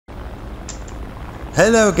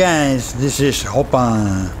Hello guys, this is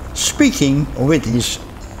HoppA speaking with his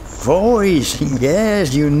voice.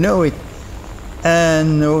 Yes, you know it.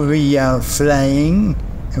 And we are flying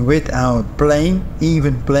with our plane,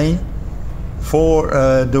 event plane, for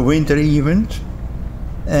the winter event.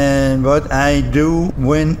 And what I do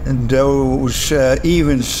when those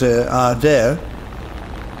events are there,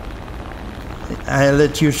 I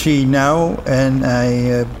let you see now, and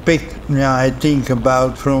I picked, I think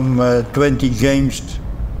about from 20 games,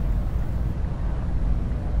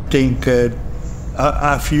 I think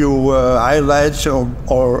a few highlights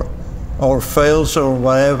or fails or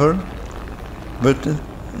whatever. But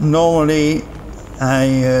normally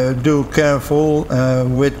I do careful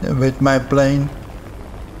with my plane,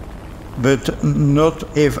 but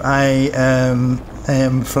not if I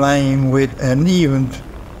am flying with an event.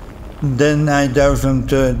 Then it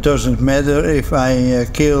doesn't matter if I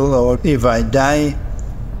kill or if I die.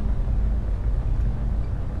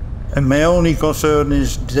 And my only concern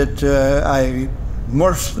is that I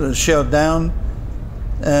must shut down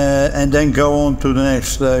and then go on to the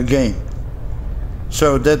next game.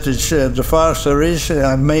 So that is the faster is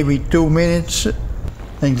maybe 2 minutes,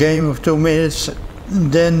 a game of 2 minutes.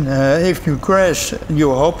 Then if you crash,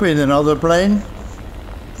 you hop in another plane.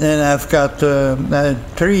 And I've got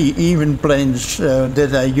 3 event planes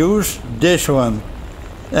that I use. This one,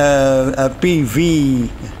 a PV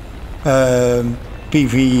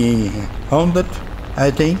 100, I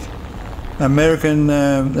think, American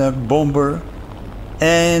bomber,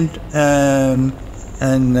 and an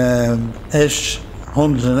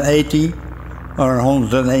S-180 or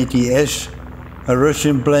 180 S, a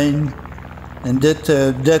Russian plane, and that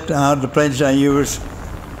are the planes I use.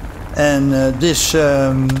 And this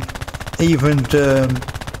event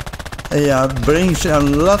brings a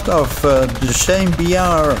lot of the same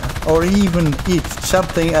BR, or even it's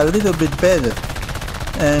something a little bit better.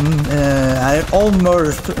 And I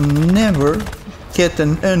almost never get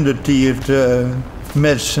an under-tiered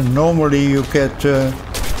match. Normally you get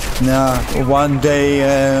one day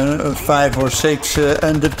 5 or 6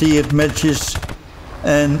 under-tiered matches,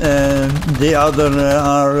 and the other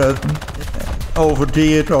are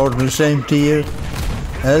over-tiered or the same tier.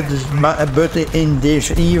 But in this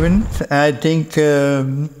event, I think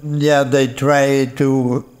they try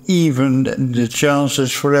to even the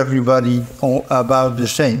chances for everybody about the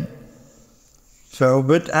same. So,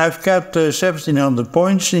 but I've got 1700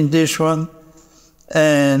 points in this one,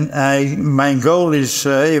 and my goal is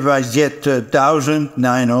if I get 1000,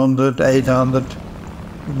 900, 800,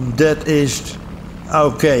 that is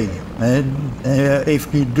okay. If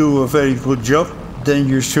you do a very good job, then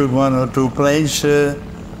you shoot 1 or 2 planes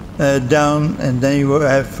down, and then you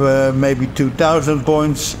have maybe 2000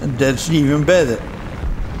 points. That's even better.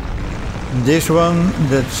 This one,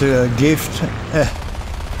 that's a gift.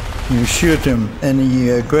 You shoot him and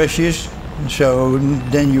he crashes, so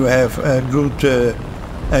then you have a good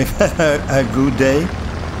a good day.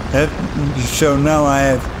 So now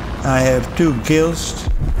I have 2 kills,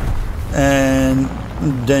 and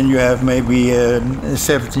then you have maybe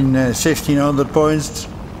 1600 points,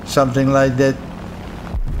 something like that.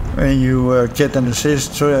 And you get an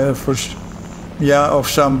assist of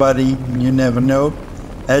somebody, you never know.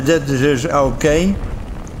 That is okay.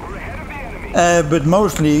 But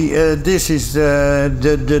mostly this is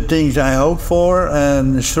the things I hope for,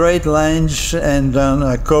 straight lines and then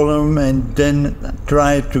a column, and then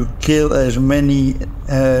try to kill as many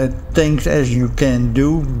things as you can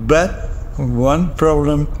do. But one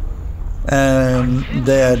problem,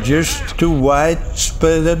 they are just too wide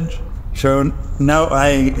spread. So now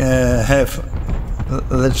I have,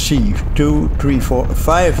 let's see, 2, 3, 4,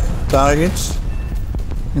 5 targets,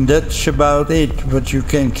 and that's about it. But you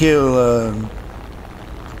can kill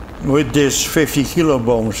with this 50 kilo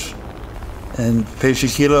bombs, and 50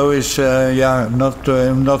 kilo is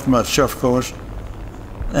not much, of course.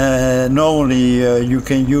 Normally you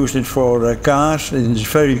can use it for cars. It's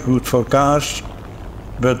very good for cars,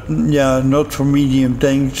 but not for medium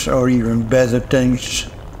tanks or even better tanks.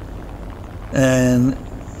 And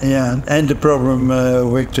the problem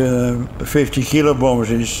with 50 kilo bombs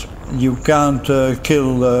is you can't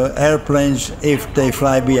kill airplanes if they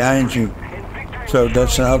fly behind you. So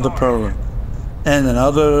that's another problem. And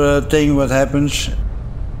another thing what happens,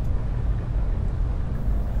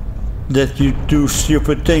 that you do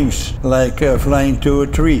stupid things, like flying to a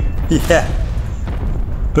tree. Yeah.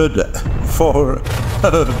 But 4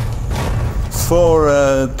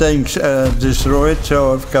 tanks destroyed,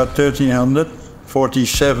 so I've got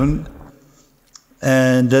 1347,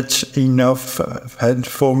 and that's enough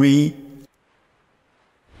for me.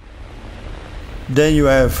 Then you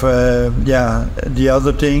have, yeah, the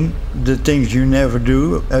other thing, the things you never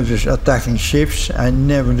do, is attacking ships. I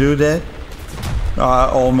never do that.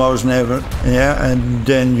 Almost never, yeah. And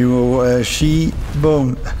then you see,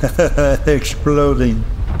 boom, exploding.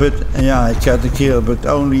 But yeah, I got the kill, but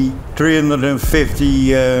only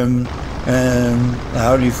 350,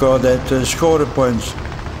 how do you call that, scorer points.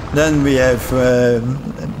 Then we have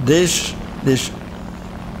this.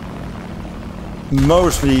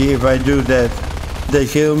 Mostly, if I do that, they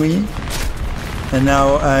kill me. And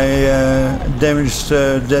now I damaged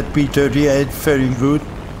that P-38 very good.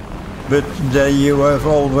 But then you have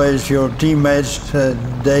always your teammates,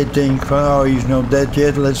 they think, oh, he's not dead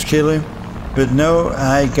yet, let's kill him. But no,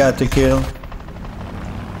 I got the kill.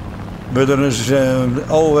 But there is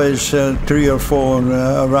always 3 or 4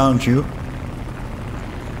 around you.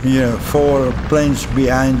 Yeah, 4 planes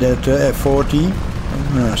behind that F-40.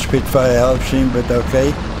 Spitfire helps him, but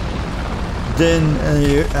okay. Then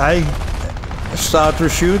I start to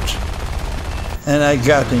shoot, and I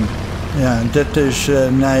got him. Yeah, that is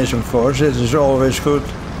nice, of course. It is always good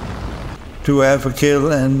to have a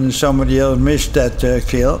kill and somebody else missed that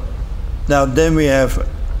kill. Now then we have,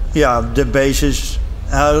 yeah, the bases,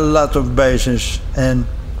 a lot of bases, and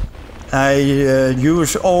I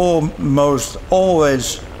use almost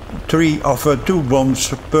always 2 bombs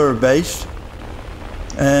per base,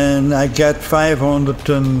 and I get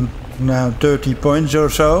 530 points or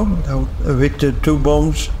so with the 2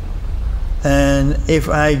 bombs. And if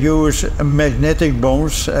I use magnetic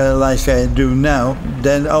bombs like I do now,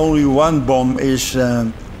 then only 1 bomb is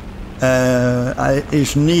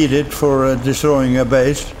needed for destroying a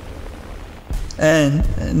base, and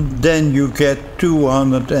then you get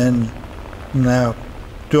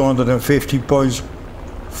 250 points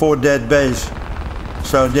for that base.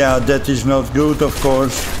 So yeah, that is not good, of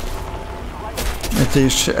course.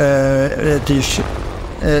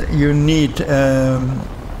 You need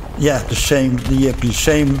yeah, the same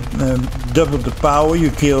double the power.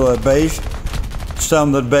 You kill a base.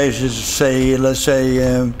 Standard base is, say, let's say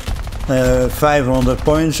 500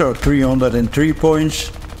 points or 303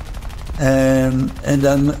 points, and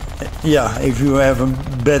then, yeah, if you have a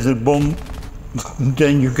better bomb,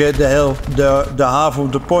 then you get the half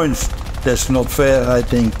of the points. That's not fair, I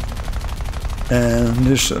think.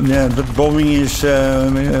 Yeah, the bombing is,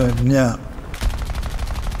 yeah,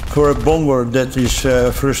 for a bomber that is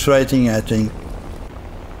frustrating, I think.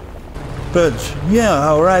 But yeah,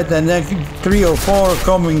 all right, and then 3 or 4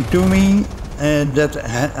 coming to me, and that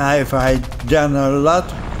I've done a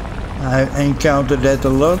lot. I encountered that a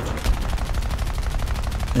lot.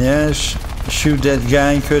 Yes, shoot that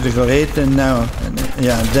guy, critical hit, and now,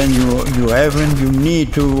 yeah, then you haven't. You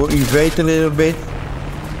need to evade a little bit.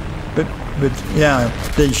 But yeah,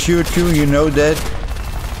 they shoot you, you know that.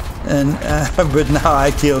 And but now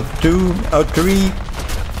I killed 2 or 3.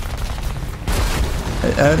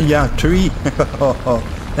 Yeah, 3.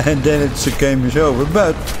 And then the game is over.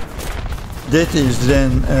 But that is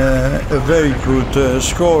then a very good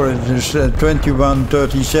score. It is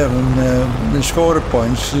 21-37 score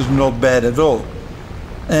points. It's not bad at all.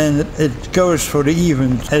 And it goes for the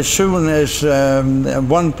event. As soon as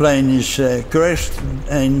one plane is crashed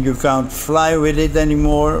and you can't fly with it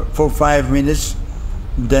anymore for 5 minutes,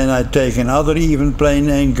 then I take another even plane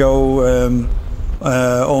and go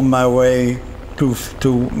on my way to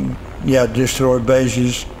destroy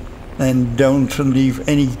bases, and don't leave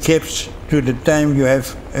any caps to the time you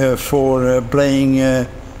have for playing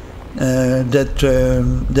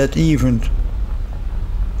that event.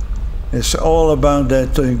 It's all about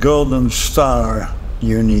that golden star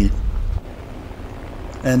you need.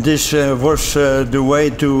 And this was the way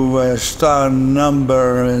to star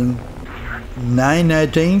number 9, I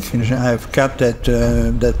think. I've cut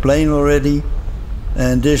that plane already.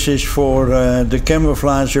 And this is for the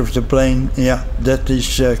camouflage of the plane. Yeah, that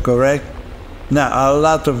is correct. Now, a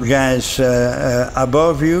lot of guys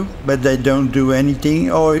above you, but they don't do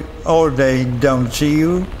anything, or they don't see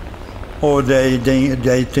you, or they think,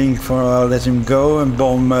 let him go and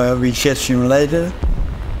bomb, we catch him later.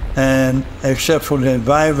 And except for that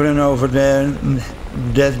Wyvern over there,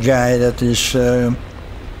 that guy that is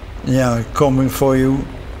yeah, coming for you,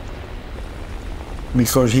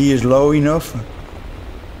 because he is low enough.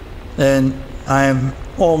 And I'm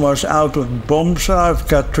almost out of bombs. I've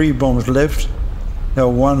got 3 bombs left. Now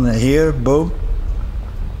 1 here, boom.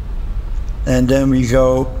 And then we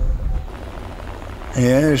go.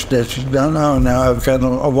 Yes, that's done. Oh, now I've got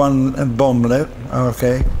 1 bomb left.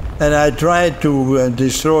 Okay. And I tried to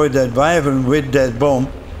destroy that Wyvern with that bomb.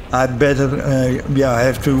 I better, yeah, I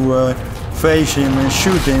have to face him and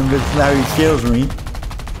shoot him, but now he kills me.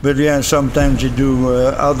 But yeah, sometimes you do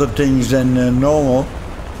other things than normal.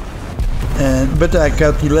 But I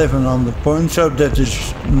got 1100 points, so that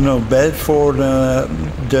is not bad for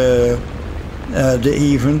the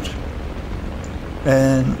event.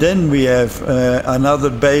 And then we have another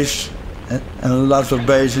base, and a lot of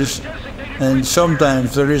bases. And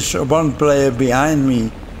sometimes there is one player behind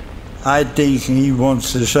me. I think he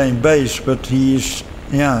wants the same base, but he is,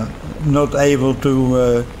 not able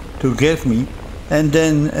to get me. And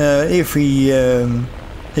then if he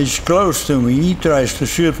is close to me, he tries to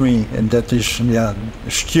shoot me, and that is,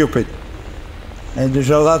 stupid. And there's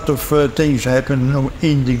a lot of things happen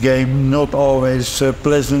in the game, not always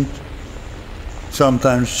pleasant.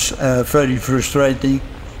 Sometimes very frustrating.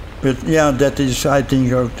 But yeah, that is, I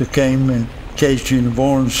think, of the game. In case it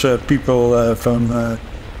warns people from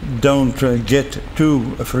don't get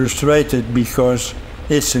too frustrated, because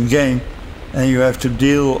it's a game and you have to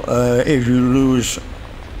deal if you lose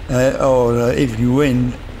or if you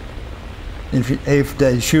win. If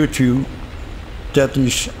they shoot you, that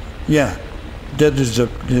is, that is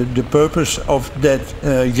the purpose of that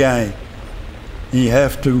guy. You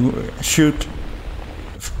have to shoot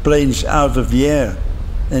planes out of the air.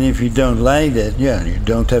 And if you don't like that, you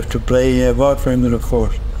don't have to play Warframe, of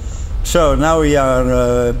course. So now we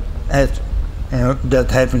are at,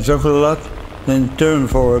 that happens ook a lot, then turn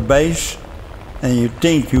for a base, and you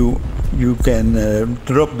think you can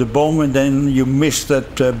drop the bomb, and then you miss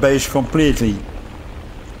that base completely.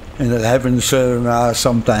 And that happens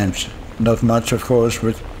sometimes, not much of course,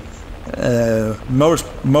 but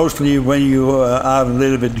mostly when you are a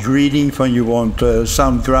little bit greedy, when you want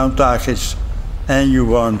some ground targets and you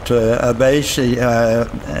want a base,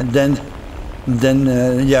 and then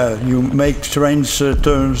you make strange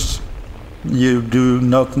turns. You do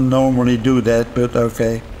not normally do that, but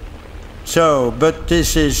okay. So, but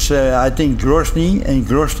this is, I think, Grozny, and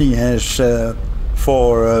Grozny has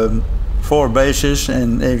four bases,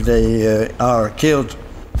 and if they are killed,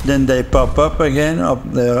 then they pop up again,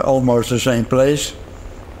 almost the same place.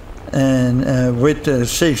 And with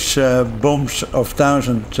 6 bombs of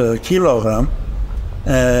 1,000 kilogram,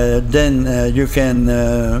 then you can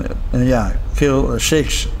kill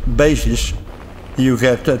 6 bases. You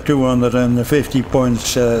get 250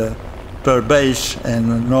 points per base,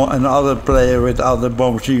 and another player with other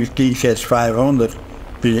bombs, he gets 500.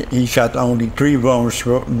 He got only 3 bombs.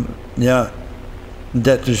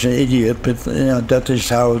 That is an idiot, but that is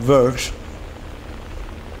how it works.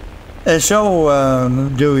 And so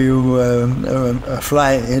do you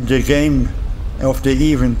fly the game of the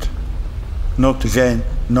event, not the game.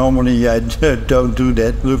 Normally I don't do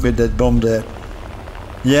that. Look at that bomb there.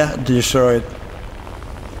 Yeah, destroyed.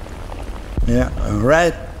 Yeah,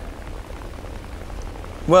 right.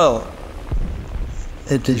 Well,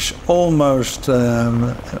 it is almost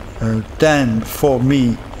time for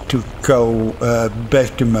me to go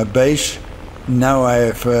back to my base. Now I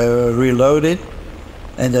have reloaded,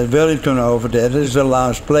 and that Wellington over there is the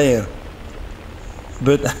last player.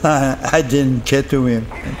 But I didn't get to him.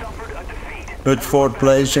 But 4th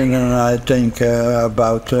place, and I think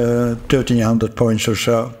about 1,300 points or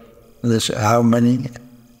so. That's how many?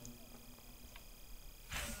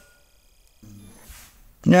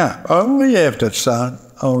 Yeah, we have that start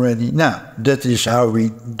already. Now, that is how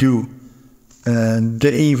we do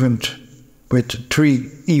the event with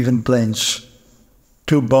 3 event planes,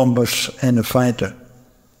 2 bombers and a fighter.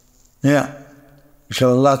 Yeah,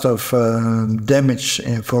 so a lot of damage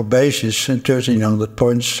for bases and 1,300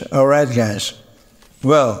 points. All right, guys.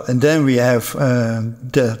 Well, and then we have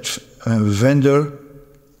that vendor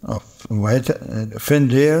of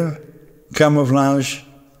vendor camouflage.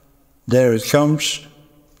 There it comes.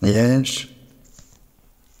 Yes.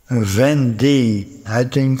 Vendy, I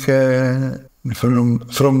think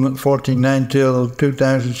from 49 till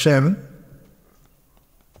 2007.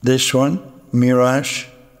 This one, Mirage.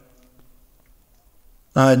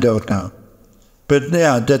 I don't know. But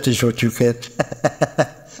yeah, that is what you get.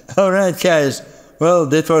 Alright guys, well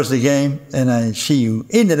that was the game, and I see you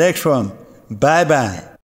in the next one. Bye bye.